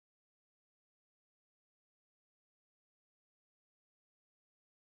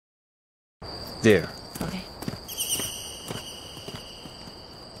There. OK。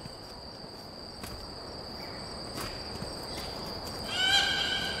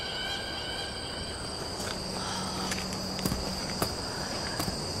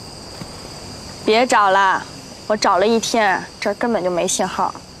别找了，我找了一天，这儿根本就没信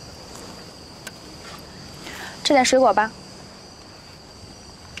号。吃点水果吧。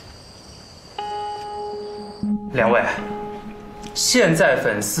两位，现在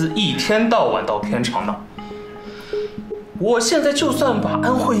粉丝一天到晚到片场呢，我现在就算把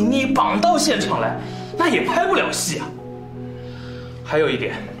安慧妮绑到现场来，那也拍不了戏啊。还有一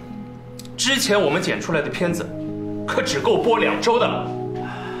点，之前我们剪出来的片子，可只够播2周的了。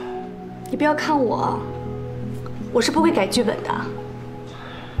你不要看我，我是不会改剧本的。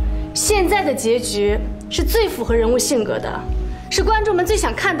现在的结局是最符合人物性格的，是观众们最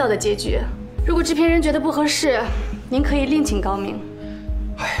想看到的结局。如果制片人觉得不合适，您可以另请高明。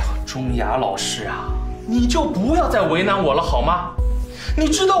哎呀，钟雅老师啊，你就不要再为难我了好吗？你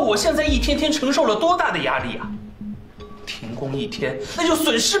知道我现在一天天承受了多大的压力啊？停工1天，那就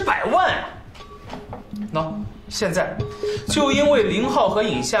损失100万啊！喏，现在就因为林浩和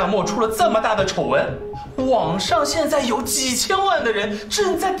尹夏沫出了这么大的丑闻，网上现在有几千万的人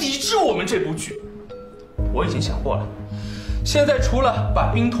正在抵制我们这部剧。我已经想过了，现在除了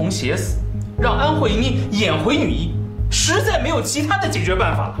把冰童写死，让安慧妮演回女一，实在没有其他的解决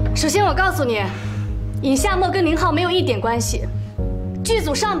办法了。首先，我告诉你，尹夏沫跟林浩没有一点关系，剧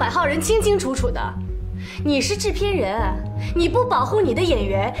组上百号人清清楚楚的。你是制片人，你不保护你的演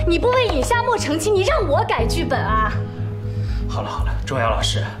员，你不为尹夏沫澄清，你让我改剧本啊？好了好了，钟阳老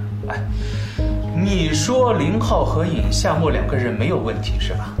师，哎，你说林浩和尹夏沫2个人没有问题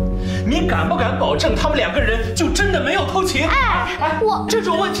是吧？你敢不敢保证他们2个人就真的没有偷情？我这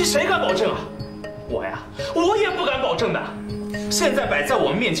种问题谁敢保证啊？我呀，我也不敢保证的。现在摆在我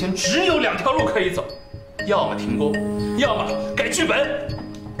们面前只有2条路可以走，要么停工，要么改剧本，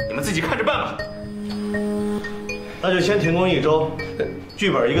你们自己看着办吧。那就先停工1周，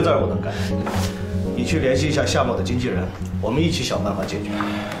剧本1个字我能改。你去联系一下夏沫的经纪人，我们一起想办法解决。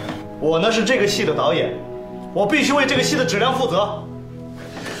我呢是这个戏的导演，我必须为这个戏的质量负责。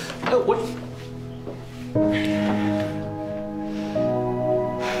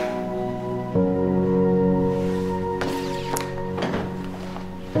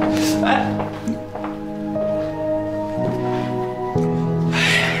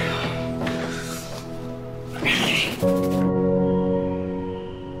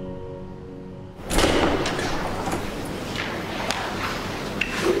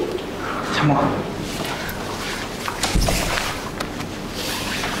夏沫，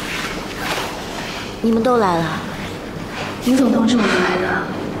你们都来了。林总通知我们来的，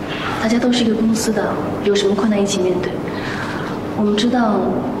大家都是一个公司的，有什么困难一起面对。我们知道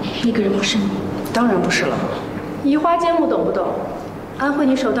那个人不是你，当然不是了。移花接木懂不懂？安慧，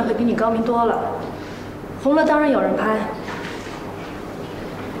你手段可比你高明多了。红了当然有人拍。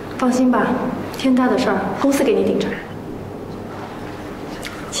放心吧，天大的事儿，公司给你顶着。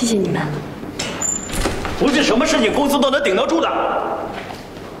谢谢你们。不是什么事情公司都能顶得住的。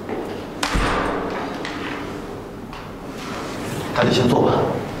大家先坐吧。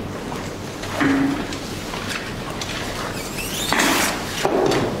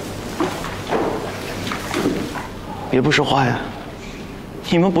别不说话呀！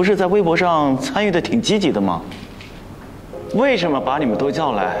你们不是在微博上参与的挺积极的吗？为什么把你们都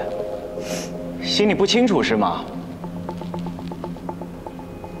叫来？心里不清楚是吗？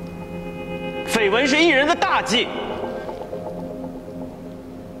绯闻是艺人的大忌。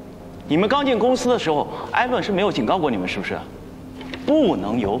你们刚进公司的时候，艾文是没有警告过你们，是不是？不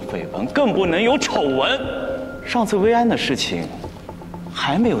能有绯闻，更不能有丑闻。上次薇安的事情，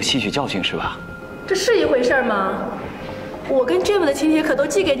还没有吸取教训是吧？这是一回事吗？我跟 Jim 的请帖可都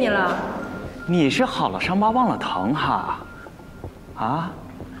寄给你了。你是好了伤疤忘了疼哈？啊？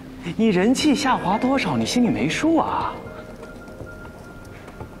你人气下滑多少，你心里没数啊？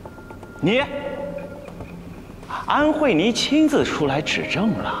你，安慧妮亲自出来指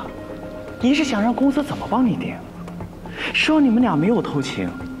证了，你是想让公司怎么帮你顶？说你们俩没有偷情，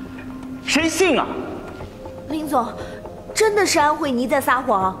谁信啊？林总，真的是安慧妮在撒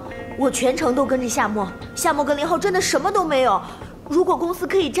谎，我全程都跟着夏沫，夏沫跟林浩真的什么都没有。如果公司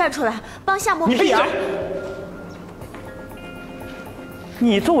可以站出来帮夏沫辟谣，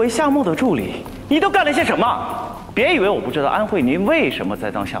你作为夏沫的助理，你都干了些什么？别以为我不知道安慧妮为什么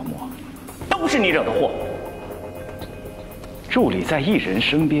在当夏沫，都是你惹的祸。助理在艺人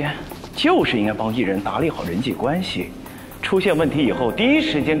身边，就是应该帮艺人打理好人际关系，出现问题以后第一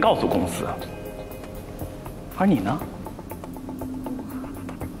时间告诉公司。而你呢？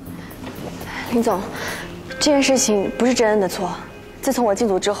林总，这件事情不是真恩的错。自从我进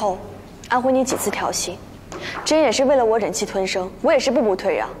组之后，安徽你几次挑衅，真恩也是为了我忍气吞声，我也是步步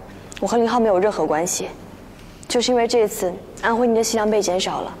退让。我和林浩没有任何关系，就是因为这次安徽你的戏量被减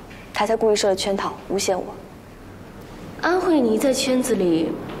少了，他才故意设了圈套诬陷我。安慧妮在圈子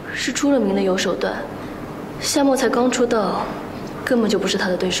里是出了名的有手段，夏沫才刚出道，根本就不是他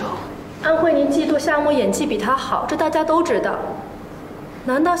的对手。安慧妮嫉妒夏沫演技比她好，这大家都知道。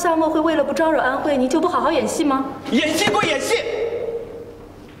难道夏沫会为了不招惹安慧妮就不好好演戏吗？演戏归演戏，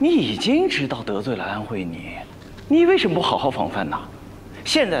你已经知道得罪了安慧妮，你为什么不好好防范呢？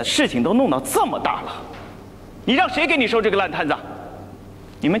现在事情都弄到这么大了，你让谁给你收这个烂摊子？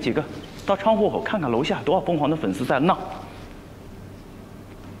你们几个到窗户口看看楼下多少疯狂的粉丝在闹。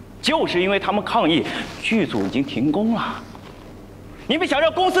就是因为他们抗议，剧组已经停工了。你们想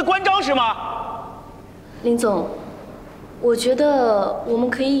让公司关张是吗？林总，我觉得我们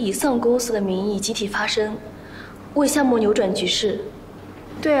可以以丧公司的名义集体发声，为夏沫扭转局势。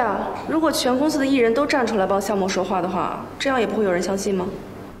对啊，如果全公司的艺人都站出来帮夏沫说话的话，这样也不会有人相信吗？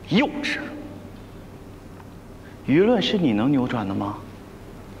幼稚！舆论是你能扭转的吗？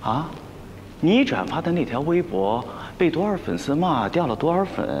啊？你转发的那条微博被多少粉丝骂，掉了多少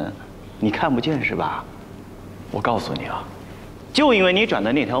粉，你看不见是吧？我告诉你啊，就因为你转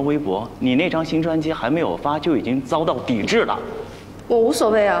的那条微博，你那张新专辑还没有发就已经遭到抵制了。我无所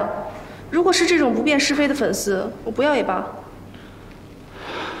谓啊，如果是这种不辨是非的粉丝，我不要也罢。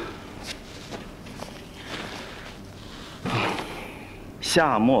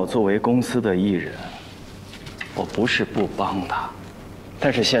夏沫作为公司的艺人，我不是不帮他，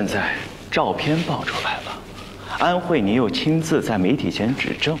但是现在照片爆出来了，安慧妮又亲自在媒体前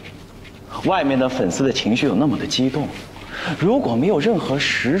指证，外面的粉丝的情绪有那么的激动，如果没有任何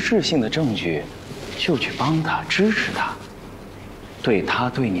实质性的证据，就去帮他支持他，对他、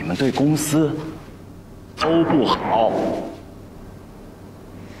对你们、对公司都不好。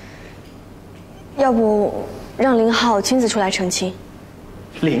要不让林浩亲自出来澄清？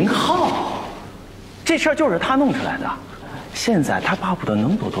林浩，这事儿就是他弄出来的，现在他巴不得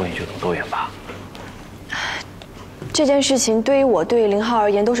能躲多远就躲多远吧。这件事情对于我、对于林浩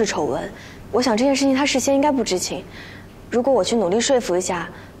而言都是丑闻，我想这件事情他事先应该不知情。如果我去努力说服一下，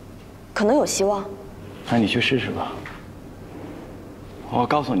可能有希望。那你去试试吧。我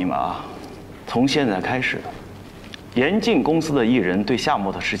告诉你们啊，从现在开始，严禁公司的艺人对夏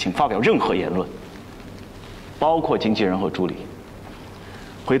沫的事情发表任何言论，包括经纪人和助理。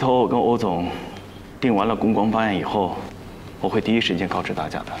回头我跟欧总定完了公关方案以后，我会第一时间告知大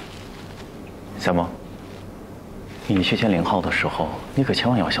家的。夏沫，你去见林浩的时候，你可千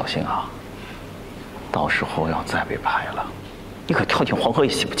万要小心啊！到时候要再被拍了，你可跳进黄河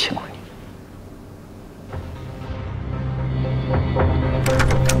也洗不清了你。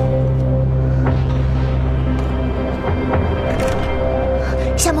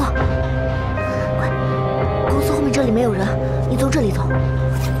夏沫，快，公司后面这里没有人，你从这里走。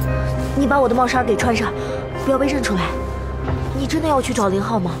你把我的帽衫给穿上，不要被认出来。你真的要去找林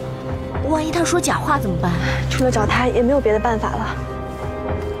浩吗？万一他说假话怎么办？除了找他，也没有别的办法了。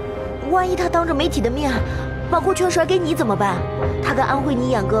万一他当着媒体的面把锅全甩给你怎么办？他跟安慧妮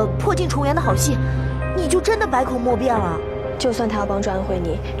演个破镜重圆的好戏，你就真的百口莫辩了。就算他要帮助安慧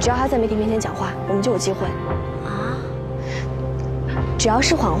妮，只要他在媒体面前讲话，我们就有机会。啊？只要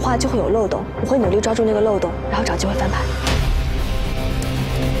是谎话，就会有漏洞。我会努力抓住那个漏洞，然后找机会翻盘。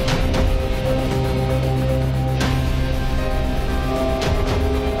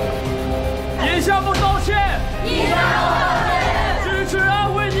叶夏沫道歉，叶夏沫道歉，支持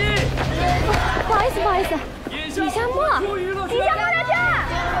安慧妮。不好意思，不好意思，叶夏沫，李夏沫在这儿。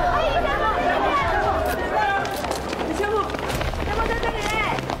哎，李夏沫，叶夏沫，夏沫在这里。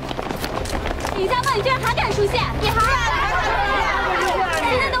李夏沫，你居然还敢出现？你还敢？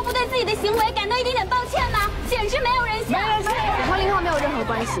现在都不对自己的行为感到一点点抱歉吗？简直没有人性！我和林浩没有任何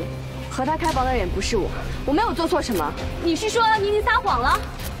关系，和他开房的人不是我，我没有做错什么。你是说你已经撒谎了？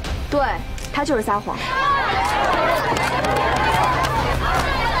对。他就是撒谎。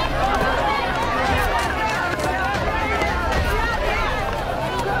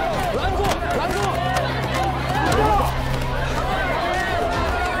拦住！拦住！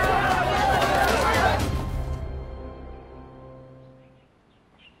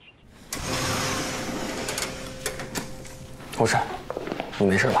欧婶，你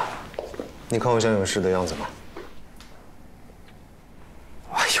没事吧？你看我像有事的样子吗？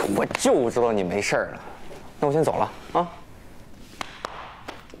我就知道你没事了，那我先走了啊。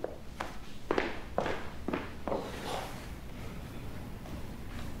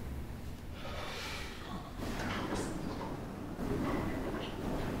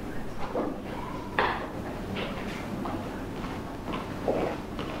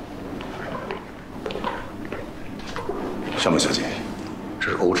夏沫小姐，这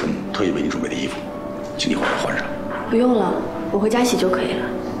是欧辰特意为你准备的衣服，请你回来换上。不用了，我回家洗就可以了。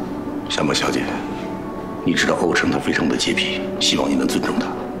夏沫小姐，你知道欧辰他非常的洁癖，希望你能尊重他。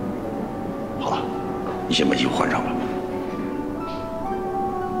好了，你先把衣服换上吧。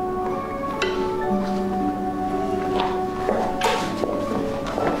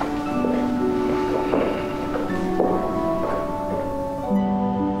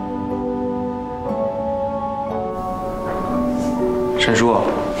 陈叔，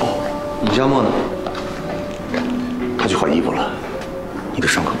你夏沫呢？他去换衣服了。你的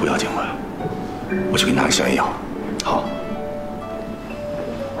伤可不要紧吧？我去给你拿个消炎药。好。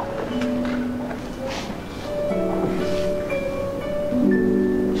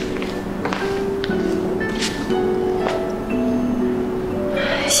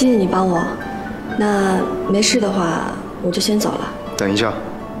谢谢你帮我。那没事的话，我就先走了。等一下。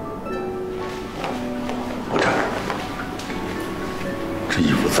 这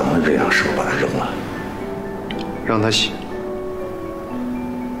衣服怎么这样？是不是把它扔了？让他洗。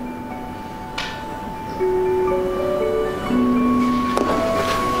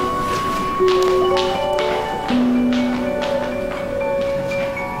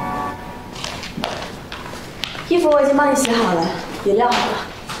衣服我已经帮你洗好了，也晾好了。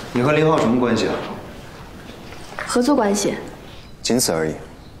你和林浩什么关系啊？合作关系。仅此而已。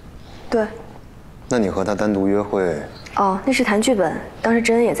对。那你和他单独约会？ 哦，那是谈剧本，当时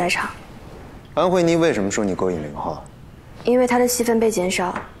真恩也在场。安慧妮为什么说你勾引林浩？因为他的戏份被减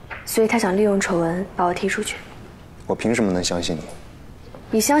少，所以他想利用丑闻把我踢出去。我凭什么能相信你？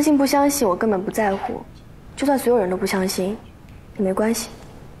你相信不相信我根本不在乎，就算所有人都不相信，也没关系。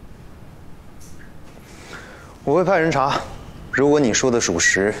我会派人查，如果你说的属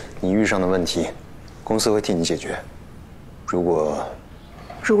实，你遇上的问题，公司会替你解决。如果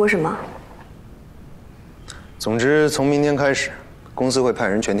什么？ 总之，从明天开始，公司会派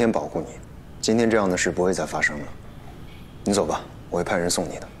人全天保护你。今天这样的事不会再发生了。你走吧，我会派人送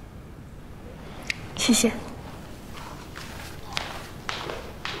你的。谢谢。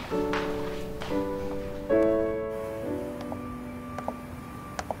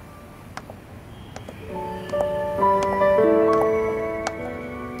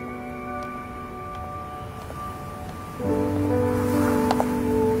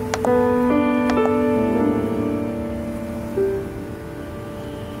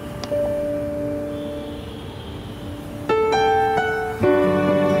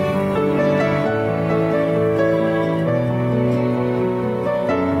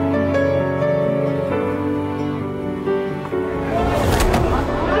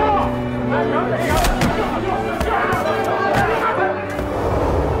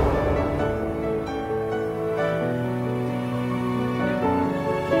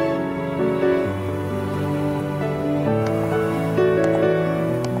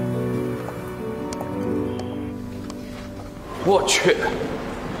我去，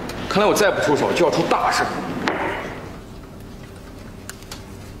看来我再不出手就要出大事。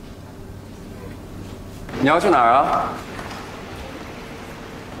你要去哪儿啊？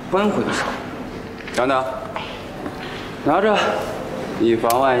扳回的手，等等，拿着，以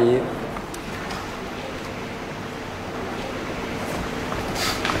防万一。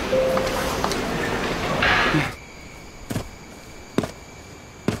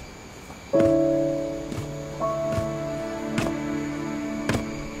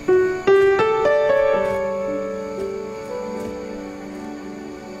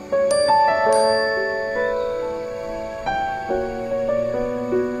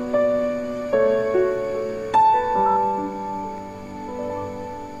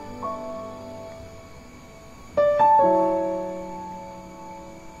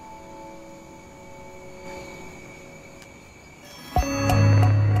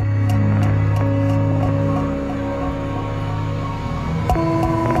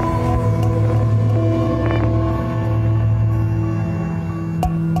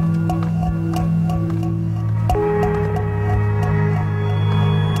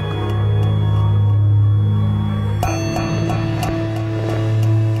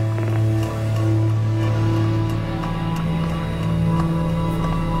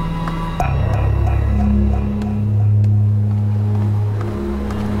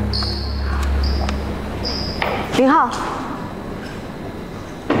 林浩，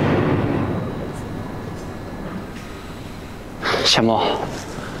夏沫，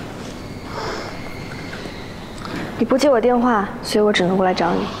你不接我电话，所以我只能过来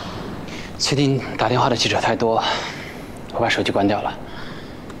找你。最近打电话的记者太多，我把手机关掉了。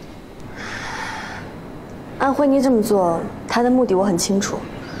安慧妮这么做，她的目的我很清楚，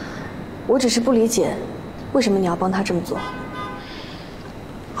我只是不理解，为什么你要帮她这么做？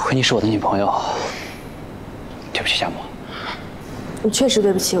可你是我的女朋友，对不起夏沫。你确实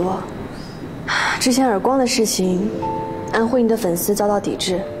对不起我。之前耳光的事情，安徽你的粉丝遭到抵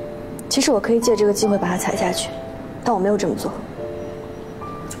制，其实我可以借这个机会把它踩下去，但我没有这么做。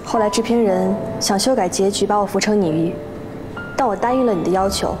后来制片人想修改结局，把我扶成拟狱，但我答应了你的要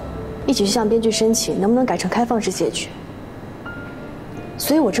求，一起去向编剧申请，能不能改成开放式结局。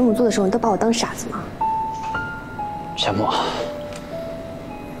所以我这么做的时候，你都把我当傻子吗？夏沫，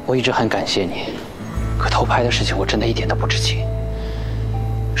我一直很感谢你，可偷拍的事情我真的一点都不知情。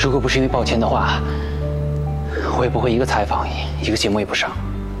如果不是因为抱歉的话，我也不会一个采访一个节目也不上。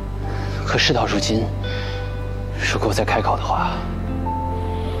可事到如今，如果我再开口的话，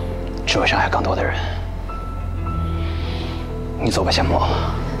只会伤害更多的人。你走吧，夏沫。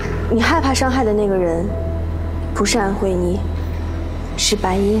你害怕伤害的那个人，不是安徽妮，是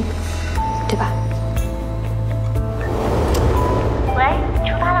白英，对吧？喂，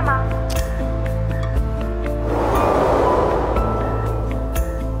出发了吗？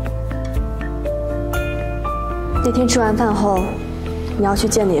那天吃完饭后，你要去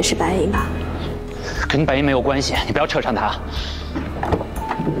见的也是白英吧？跟白英没有关系，你不要扯上她。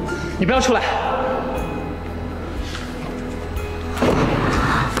你不要出来！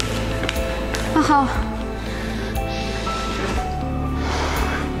阿豪，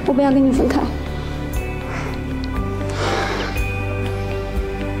我不要跟你分开。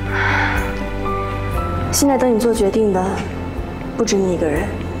现在等你做决定的，不止你一个人。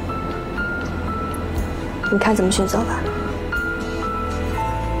你看怎么选择吧。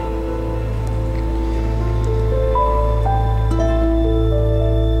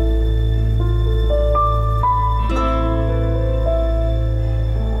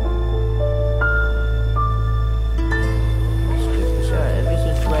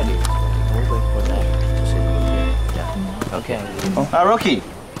Rocky,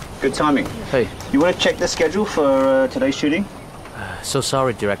 good timing. Hey. You want to check the schedule for today's shooting? So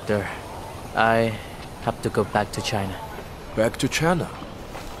sorry, director. I have to go back to China. Back to China?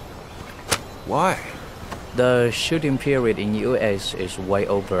 Why? The shooting period in US is way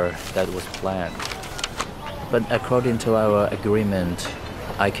over that was planned. But according to our agreement,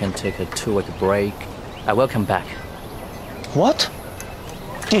 I can take a 2-week break. I will come back. What?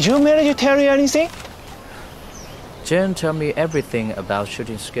 Did you manage to tell you anything? Jen told me everything about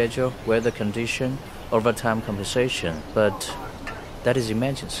shooting schedule, weather condition, overtime compensation, but that is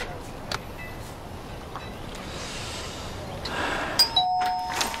emergency.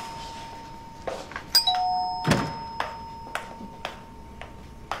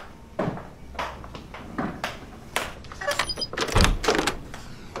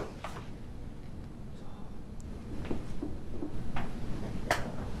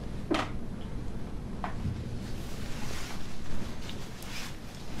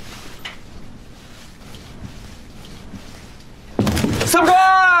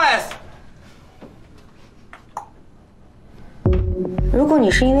 Surprise！ 如果你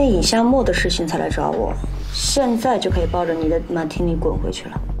是因为尹夏沫的事情才来找我，现在就可以抱着你的马提尼滚回去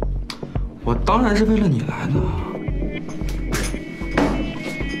了。我当然是为了你来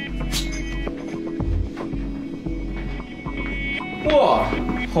的。哇，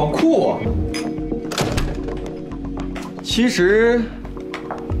好酷啊！其实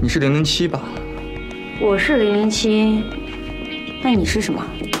你是007吧？我是007。那你是什么？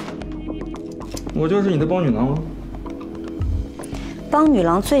我就是你的帮女郎啊。帮女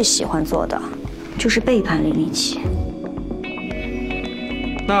郎最喜欢做的就是背叛007。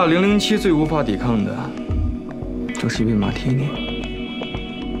那007最无法抵抗的，就是一杯马提尼。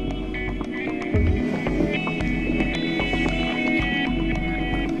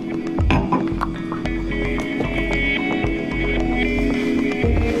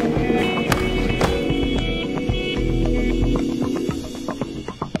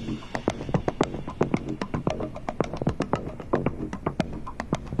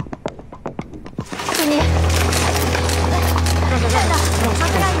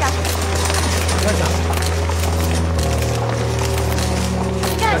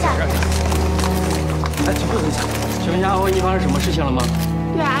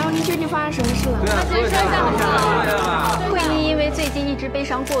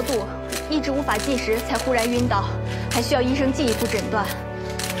过度，一直无法进食，才忽然晕倒，还需要医生进一步诊断。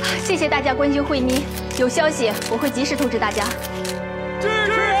谢谢大家关心慧妮，有消息我会及时通知大家。支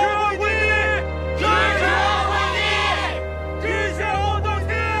持慧妮，支持慧妮，支持欧东西。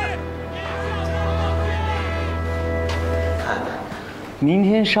明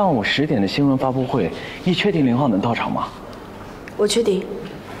天上午10点的新闻发布会，你确定0号能到场吗？我确定。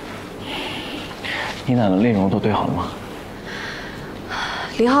你俩的内容都对好了吗？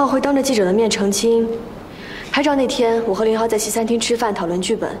林浩会当着记者的面澄清，拍照那天我和林浩在西餐厅吃饭讨论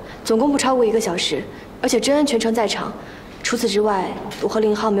剧本，总共不超过1个小时，而且真恩全程在场。除此之外，我和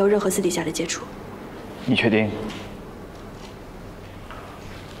林浩没有任何私底下的接触。你确定？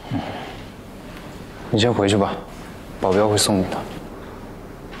你先回去吧，保镖会送你的。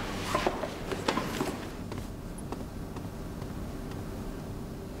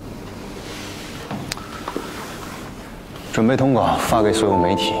准备通稿发给所有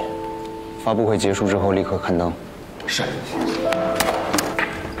媒体，发布会结束之后立刻刊登。是。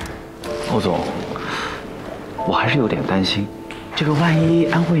欧总，我还是有点担心，这个万一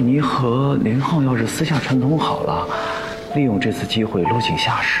安慧妮和林浩要是私下串通好了，利用这次机会落井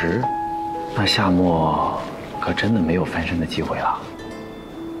下石，那夏沫可真的没有翻身的机会了。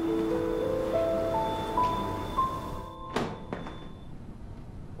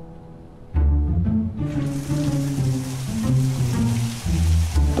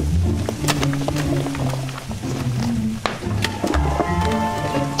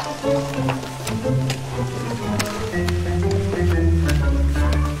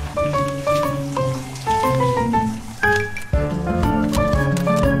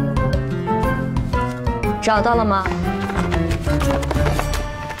找到了吗？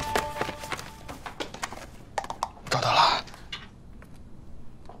找到了。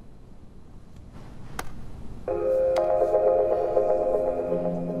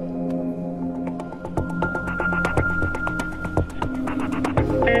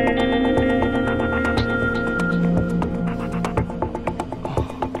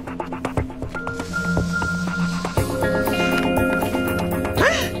哎，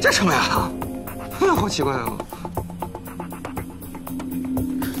这什么呀？好奇怪哦！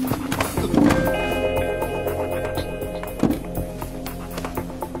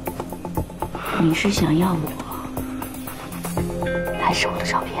你是想要我，还是我的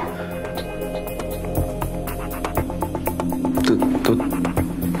照片？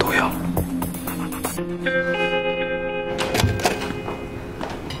都要。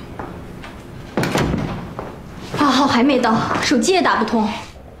8号还没到，手机也打不通。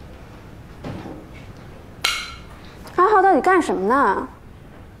2号到底干什么呢？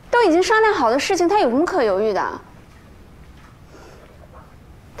都已经商量好的事情，他有什么可犹豫的？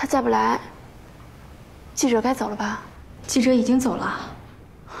他再不来，记者该走了吧？记者已经走了。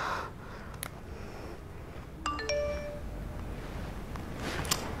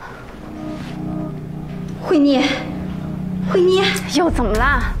慧妮，慧妮，又怎么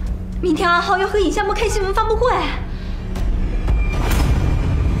啦？明天2号要和尹夏沫开新闻发布会。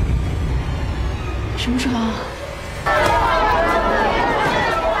什么时候？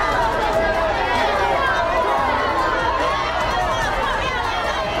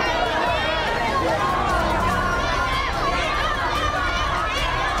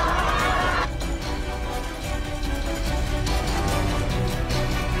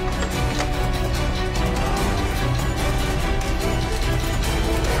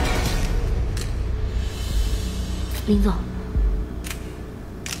林总，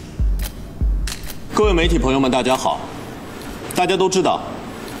各位媒体朋友们，大家好。大家都知道，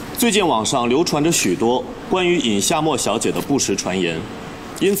最近网上流传着许多关于尹夏沫小姐的不实传言，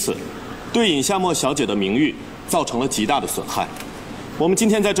因此对尹夏沫小姐的名誉造成了极大的损害。我们今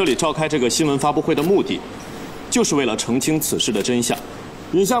天在这里召开这个新闻发布会的目的，就是为了澄清此事的真相。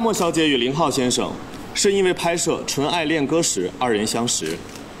尹夏沫小姐与林浩先生是因为拍摄《纯爱恋歌》时2人相识。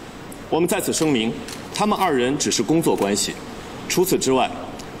我们在此声明，他们2人只是工作关系，除此之外，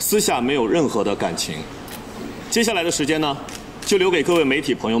私下没有任何的感情。接下来的时间呢，就留给各位媒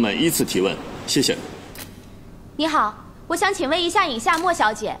体朋友们依次提问，谢谢。你好，我想请问一下尹夏沫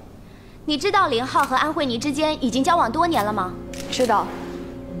小姐，你知道林浩和安慧妮之间已经交往多年了吗？知道。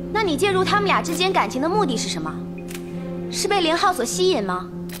那你介入他们俩之间感情的目的是什么？是被林浩所吸引吗？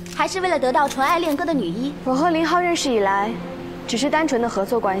还是为了得到纯爱恋歌的女一？我和林浩认识以来，只是单纯的合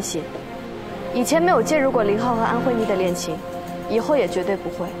作关系，以前没有介入过林浩和安慧妮的恋情，以后也绝对不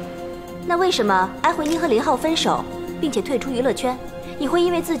会。那为什么安慧妮和林浩分手，并且退出娱乐圈？你会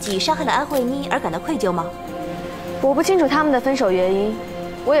因为自己伤害了安慧妮而感到愧疚吗？我不清楚他们的分手原因，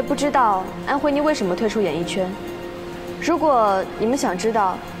我也不知道安慧妮为什么退出演艺圈。如果你们想知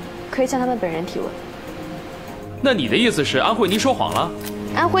道，可以向他们本人提问。那你的意思是安慧妮说谎了？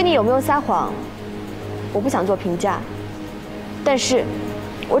安慧妮有没有撒谎，我不想做评价。但是，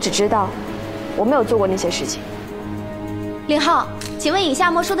我只知道，我没有做过那些事情。林浩，请问尹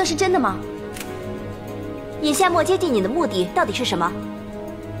夏沫说的是真的吗？尹夏沫接近你的目的到底是什么？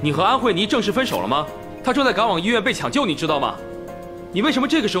你和安慧妮正式分手了吗？她正在赶往医院被抢救，你知道吗？你为什么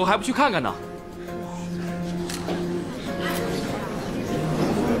这个时候还不去看看呢？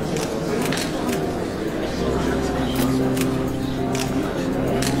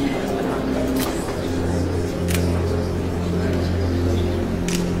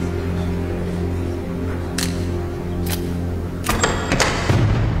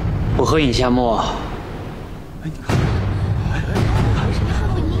我和尹夏沫。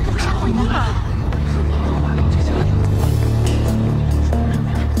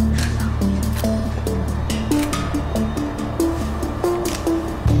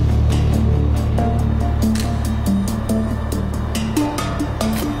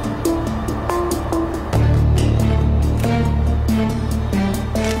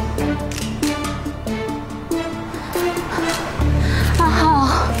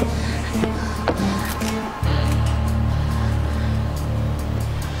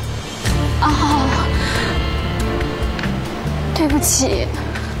 对不起，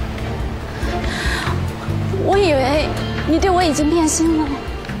我以为你对我已经变心了，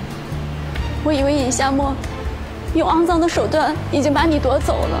我以为尹夏沫用肮脏的手段已经把你夺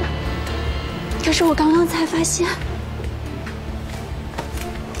走了，可是我刚刚才发现，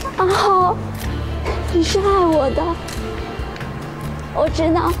阿浩，你是爱我的，我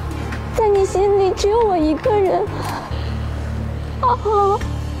知道，在你心里只有我一个人，阿浩。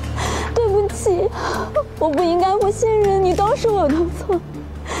 对不起，我不应该不信任你，都是我的错，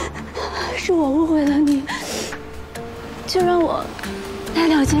是我误会了你。就让我来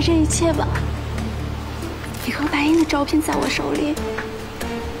了结这一切吧。你和白银的照片在我手里，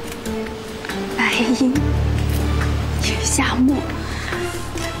白银与夏沫，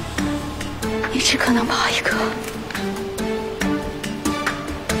你只可能抱一个。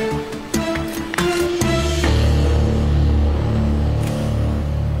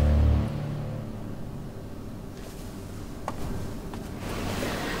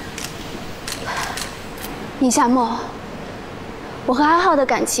 尹夏沫，我和阿浩的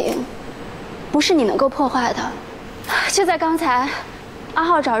感情不是你能够破坏的。就在刚才，阿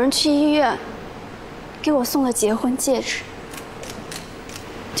浩找人去医院给我送了结婚戒指。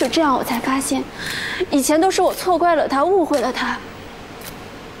就这样，我才发现，以前都是我错怪了他，误会了他。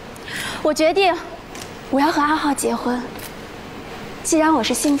我决定，我要和阿浩结婚。既然我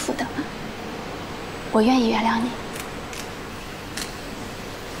是幸福的，我愿意原谅你。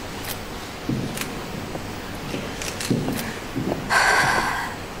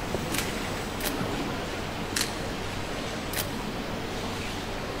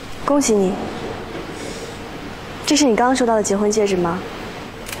 恭喜你！这是你刚刚收到的结婚戒指吗？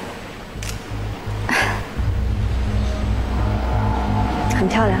很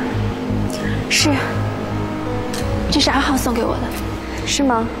漂亮。是，这是阿浩送给我的。是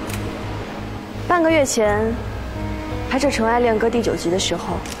吗？半个月前，拍摄《纯爱恋歌》第9集的时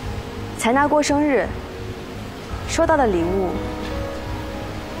候，才拿过生日，收到的礼物，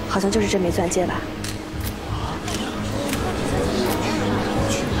好像就是这枚钻戒吧？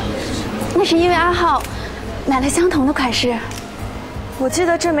 那是因为阿浩买了相同的款式。我记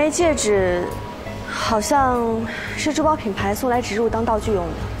得这枚戒指好像是珠宝品牌送来植入当道具用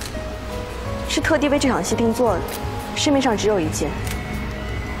的，是特地为这场戏定做的，市面上只有1件，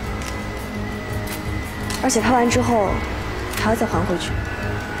而且拍完之后还要再还回去。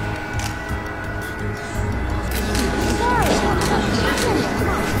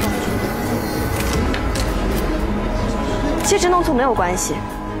戒指弄错没有关系。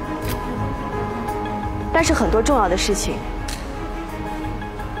 但是很多重要的事情，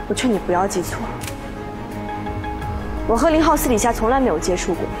我劝你不要记错。我和林浩私底下从来没有接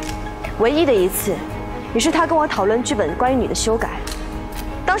触过，唯一的一次，也是他跟我讨论剧本关于你的修改。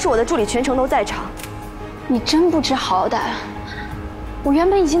当时我的助理全程都在场。你真不知好歹！我原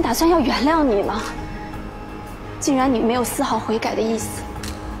本已经打算要原谅你了，既然你没有丝毫悔改的意思，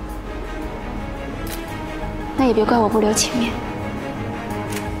那也别怪我不留情面。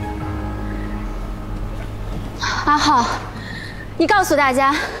 阿浩，你告诉大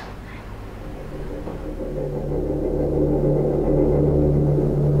家，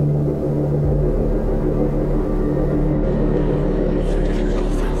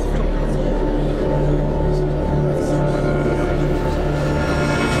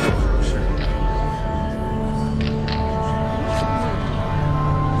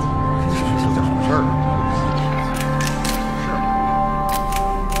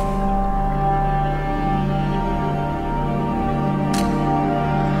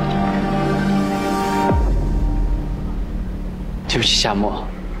对不起，夏沫，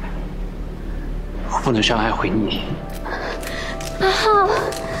我不能伤害回你。阿浩，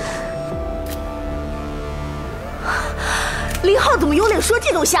林浩怎么有脸说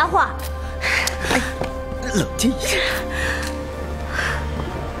这种瞎话？哎，冷静一下。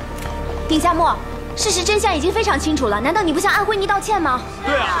丁夏沫，事实真相已经非常清楚了，难道你不向安徽妮道歉吗？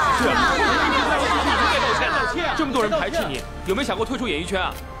对啊，是啊，道歉！这么多人排斥你，有没有想过退出演艺圈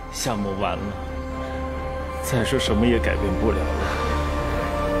啊？夏沫完了，再说什么也改变不了了。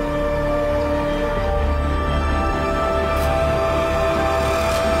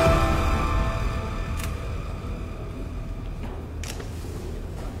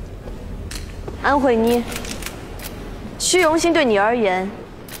安慧妮，虚荣心对你而言，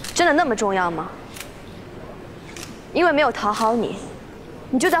真的那么重要吗？因为没有讨好你，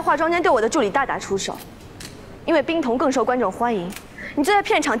你就在化妆间对我的助理大打出手；因为冰童更受观众欢迎，你就在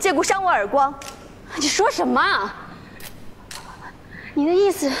片场借故扇我耳光。你说什么？你的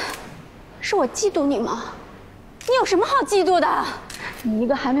意思是我嫉妒你吗？你有什么好嫉妒的？你一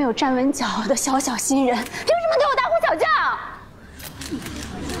个还没有站稳脚的小新人，凭什么对我大呼小叫？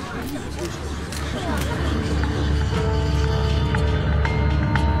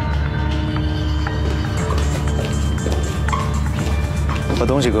把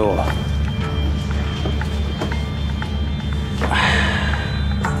东西给我。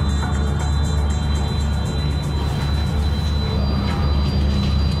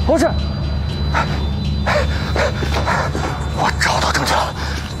不是，我找到证据了。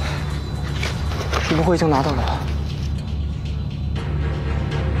你不会已经拿到了吧？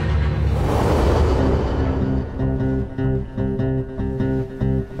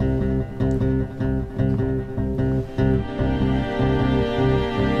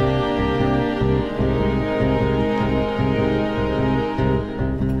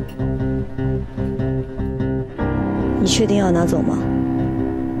你确定要拿走吗？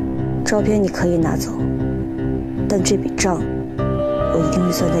照片你可以拿走，但这笔账我一定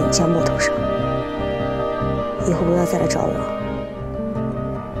会算在你夏沫头上。以后不要再来找我。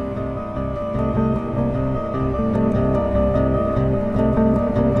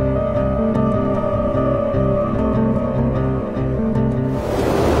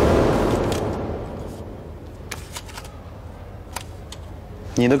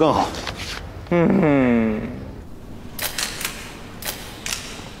你的更好。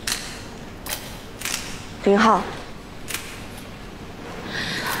林浩，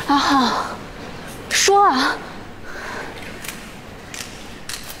阿浩，说啊！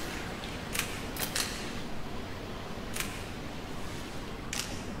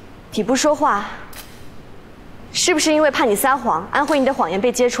你不说话，是不是因为怕你撒谎，安慧你的谎言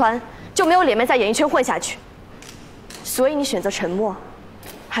被揭穿，就没有脸面在演艺圈混下去？所以你选择沉默，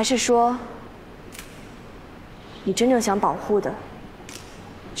还是说，你真正想保护的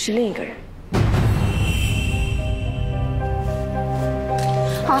是另一个人？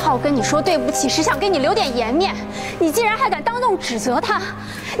阿浩，跟你说对不起，是想给你留点颜面。你竟然还敢当众指责他，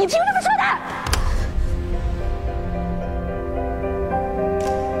你凭什么说他？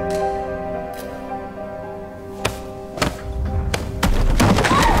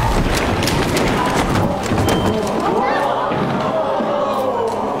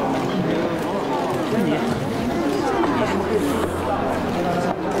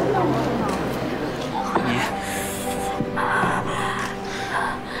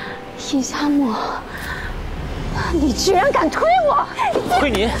尹夏沫，你居然敢推我！慧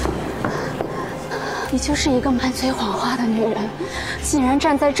妮，你就是一个满嘴谎话的女人，竟然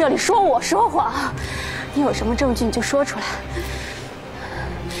站在这里说我说谎。你有什么证据你就说出来。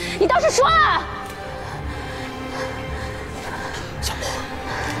你倒是说啊！夏沫，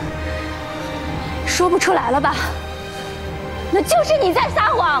说不出来了吧？那就是你在撒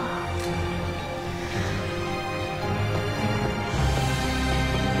谎。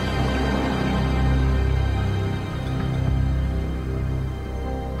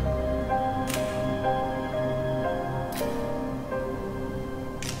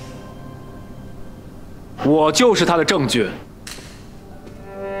我就是他的证据。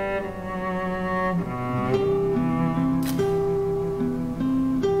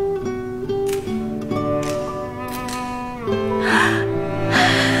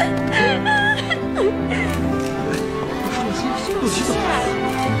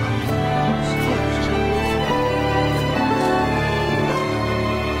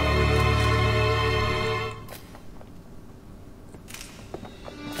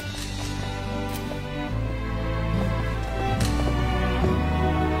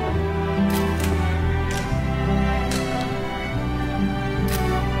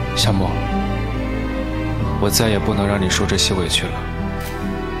夏沫，我再也不能让你受这些委屈了。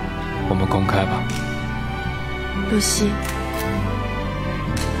我们公开吧。洛熙，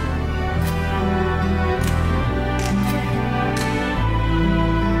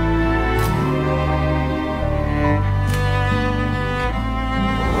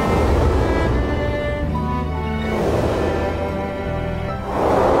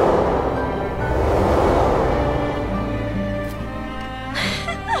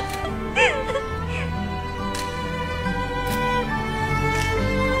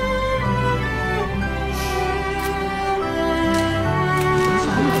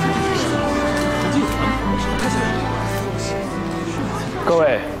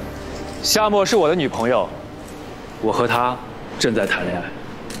夏沫是我的女朋友，我和她正在谈恋爱。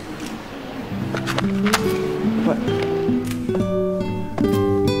喂，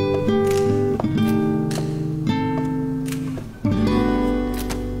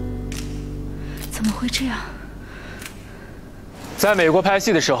怎么会这样？在美国拍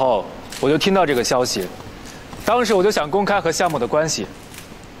戏的时候，我就听到这个消息，当时我就想公开和夏沫的关系。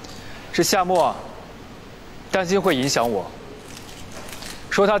是夏沫担心会影响我，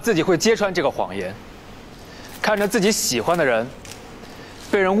说他自己会揭穿这个谎言，看着自己喜欢的人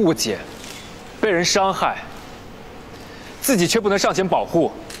被人误解、被人伤害，自己却不能上前保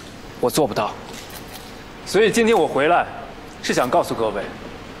护，我做不到。所以今天我回来是想告诉各位，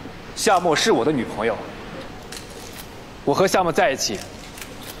夏沫是我的女朋友，我和夏沫在一起，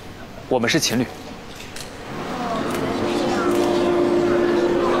我们是情侣。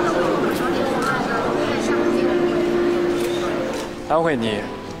安慧妮，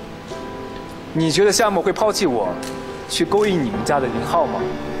你觉得夏沫会抛弃我，去勾引你们家的林浩吗？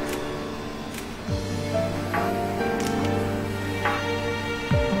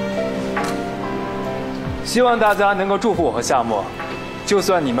希望大家能够祝福我和夏沫，就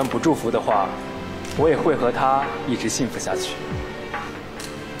算你们不祝福的话，我也会和他一直幸福下去。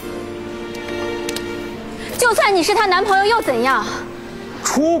就算你是她男朋友又怎样？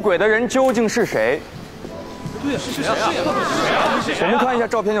出轨的人究竟是谁？对呀，是谁啊？我们看一下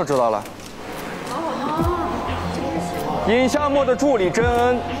照片就知道了。尹夏沫的助理真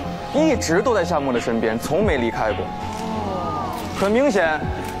恩一直都在夏沫的身边，从没离开过。很明显，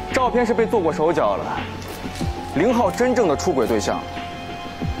照片是被做过手脚了。林浩真正的出轨对象，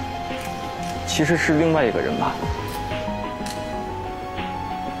其实是另外一个人吧？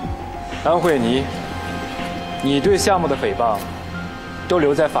安慧妮，你对夏沫的诽谤，都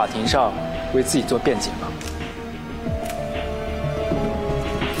留在法庭上为自己做辩解吧。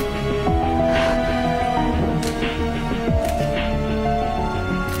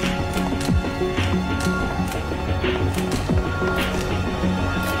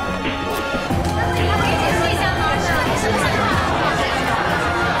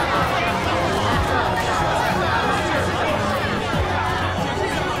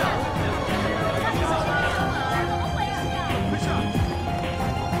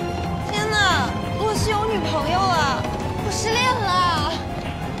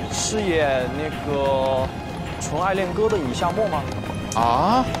是演那个《纯爱恋歌》的尹夏沫吗？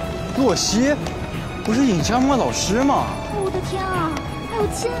啊，洛熙，不是尹夏沫老师吗？我的天啊，还有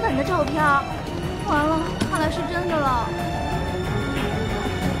亲吻的照片，完了，看来是真的了。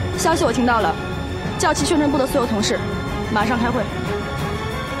消息我听到了，叫齐宣传部的所有同事，马上开会。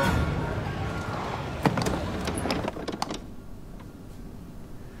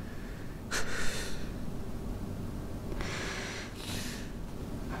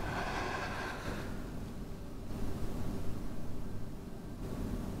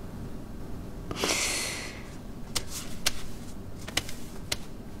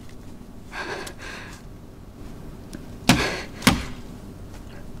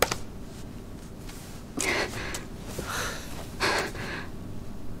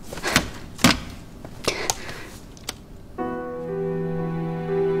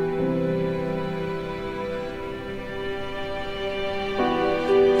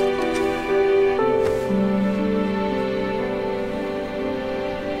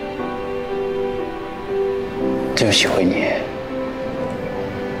对不起，慧妮，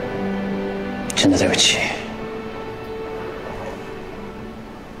真的对不起。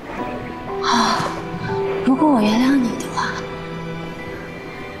啊，如果我原谅你的话，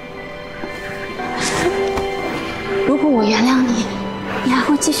如果我原谅你，你还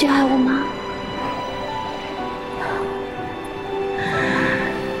会继续爱我吗？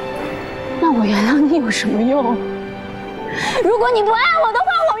那我原谅你有什么用？如果你不爱我的话，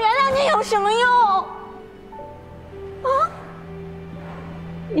我原谅你有什么用？啊！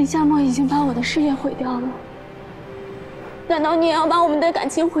尹夏沫已经把我的事业毁掉了，难道你也要把我们的感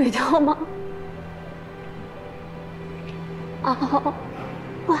情毁掉吗？啊，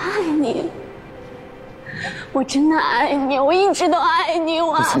我爱你，我真的爱你，我一直都爱你，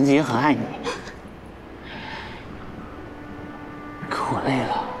我曾经也很爱你，可我累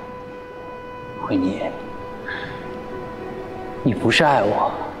了，慧妮，你不是爱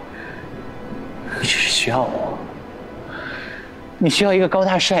我，你只是需要我。你需要一个高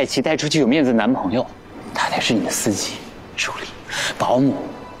大帅气、带出去有面子的男朋友，他才是你的司机、助理、保姆，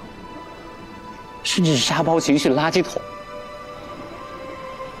甚至是沙包情绪的垃圾桶。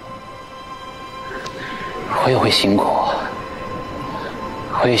我也会辛苦，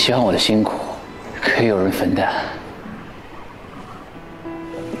我也希望我的辛苦可以有人分担。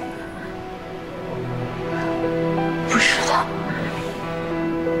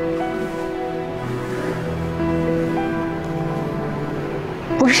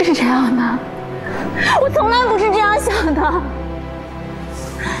是这样的，我从来不是这样想的。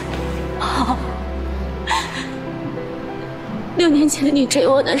好，6年前你追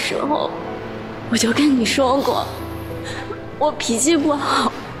我的时候，我就跟你说过，我脾气不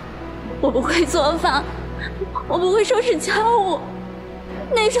好，我不会做饭，我不会收拾家务。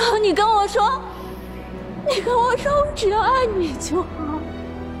那时候你跟我说，我只要爱你就好。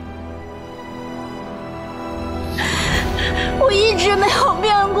我一直没有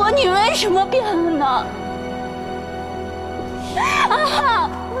变过，你为什么变了呢？啊！